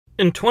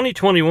In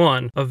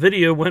 2021, a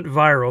video went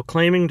viral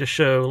claiming to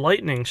show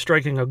lightning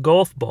striking a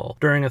golf ball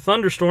during a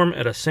thunderstorm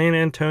at a San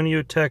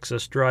Antonio,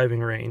 Texas driving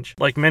range.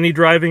 Like many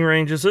driving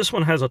ranges, this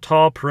one has a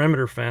tall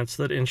perimeter fence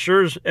that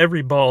ensures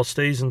every ball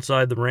stays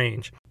inside the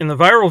range. In the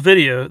viral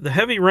video, the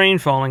heavy rain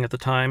falling at the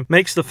time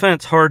makes the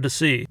fence hard to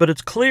see, but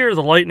it's clear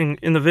the lightning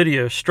in the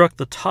video struck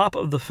the top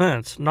of the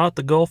fence, not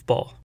the golf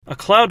ball. A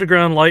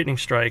cloud-to-ground lightning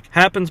strike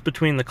happens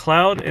between the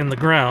cloud and the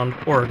ground,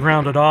 or a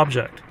grounded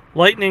object.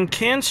 Lightning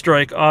can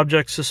strike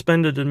objects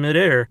suspended in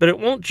midair, but it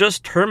won't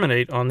just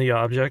terminate on the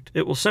object,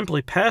 it will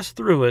simply pass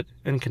through it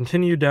and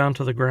continue down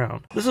to the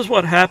ground. This is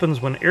what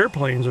happens when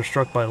airplanes are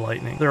struck by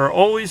lightning. There are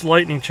always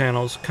lightning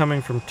channels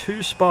coming from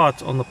two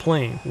spots on the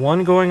plane,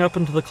 one going up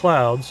into the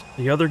clouds,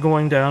 the other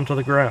going down to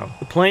the ground.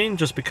 The plane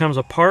just becomes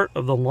a part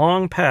of the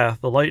long path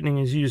the lightning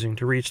is using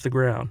to reach the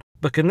ground.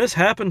 But can this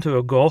happen to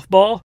a golf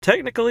ball?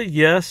 Technically,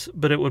 yes,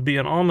 but it would be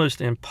an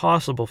almost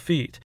impossible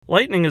feat.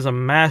 Lightning is a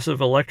massive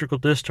electrical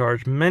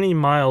discharge many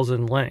miles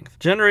in length,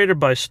 generated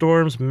by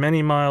storms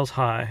many miles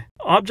high.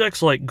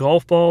 Objects like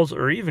golf balls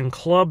or even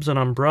clubs and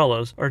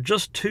umbrellas are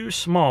just too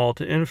small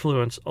to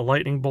influence a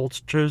lightning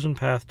bolt's chosen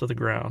path to the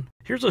ground.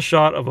 Here's a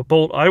shot of a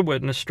bolt I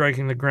witnessed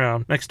striking the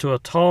ground next to a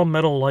tall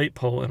metal light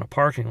pole in a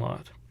parking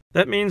lot.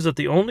 That means that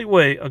the only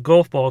way a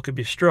golf ball could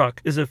be struck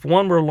is if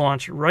one were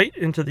launched right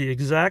into the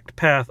exact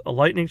path a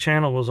lightning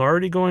channel was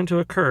already going to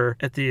occur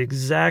at the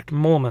exact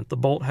moment the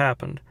bolt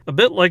happened. A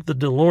bit like the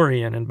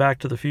DeLorean in Back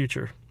to the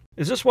Future.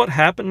 Is this what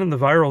happened in the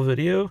viral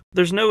video?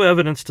 There's no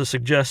evidence to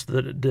suggest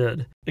that it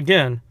did.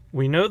 Again,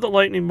 we know the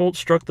lightning bolt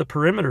struck the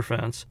perimeter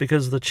fence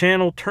because the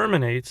channel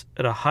terminates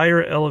at a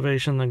higher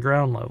elevation than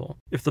ground level.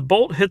 If the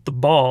bolt hit the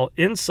ball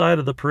inside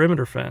of the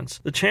perimeter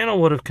fence, the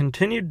channel would have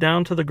continued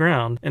down to the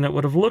ground and it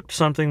would have looked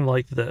something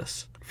like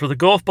this. For the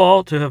golf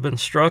ball to have been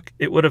struck,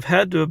 it would have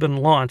had to have been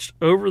launched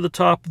over the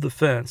top of the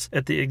fence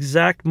at the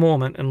exact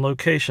moment and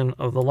location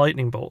of the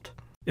lightning bolt.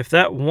 If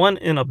that 1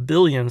 in a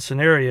billion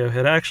scenario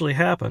had actually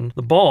happened,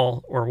 the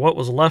ball, or what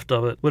was left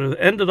of it, would have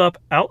ended up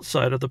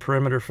outside of the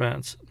perimeter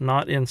fence,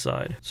 not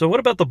inside. So what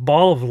about the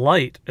ball of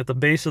light at the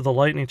base of the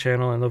lightning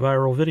channel in the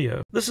viral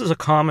video? This is a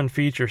common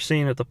feature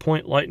seen at the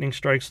point lightning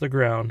strikes the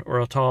ground or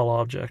a tall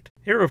object.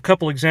 Here are a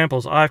couple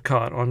examples I've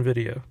caught on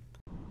video.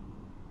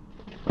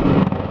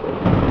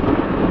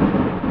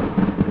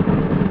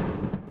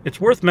 It's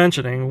worth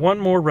mentioning one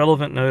more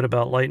relevant note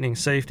about lightning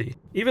safety.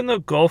 Even though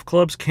golf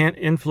clubs can't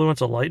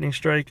influence a lightning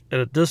strike at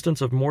a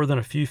distance of more than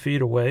a few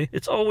feet away,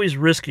 it's always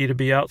risky to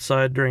be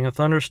outside during a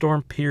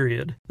thunderstorm,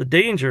 period. The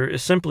danger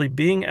is simply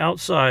being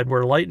outside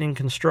where lightning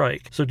can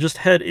strike, so just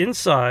head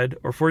inside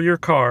or for your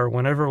car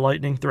whenever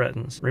lightning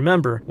threatens.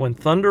 Remember, when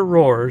thunder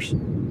roars,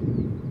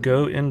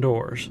 go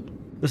indoors.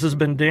 This has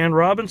been Dan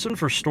Robinson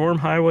for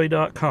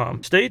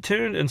StormHighway.com. Stay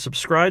tuned and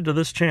subscribe to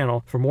this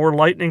channel for more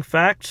lightning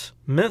facts,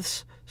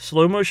 myths,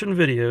 slow motion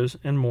videos,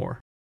 and more.